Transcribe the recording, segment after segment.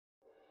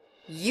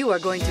You are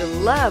going to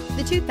love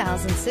the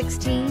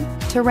 2016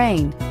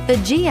 Terrain. The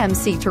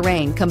GMC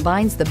Terrain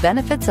combines the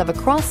benefits of a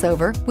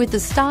crossover with the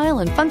style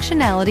and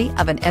functionality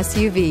of an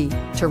SUV.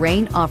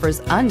 Terrain offers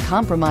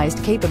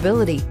uncompromised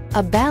capability,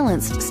 a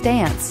balanced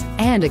stance,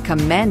 and a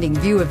commanding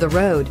view of the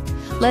road,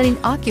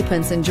 letting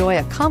occupants enjoy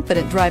a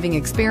confident driving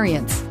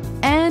experience.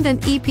 And an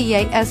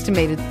EPA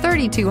estimated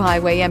 32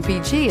 highway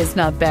MPG is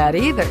not bad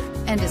either,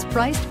 and is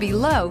priced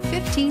below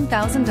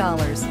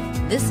 $15,000.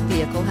 This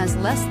vehicle has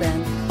less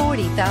than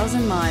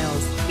 40,000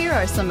 miles. Here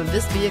are some of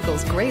this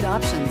vehicle's great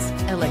options: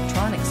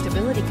 electronic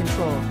stability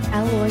control,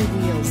 alloy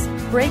wheels,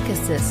 brake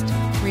assist,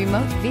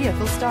 remote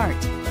vehicle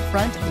start,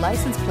 front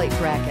license plate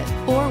bracket,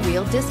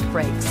 four-wheel disc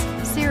brakes,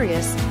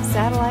 Sirius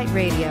satellite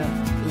radio,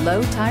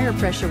 low tire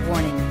pressure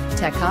warning,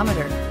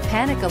 tachometer,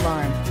 panic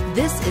alarm.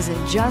 This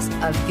isn't just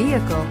a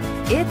vehicle,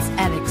 it's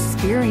an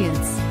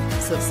experience.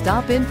 So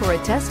stop in for a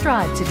test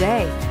drive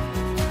today.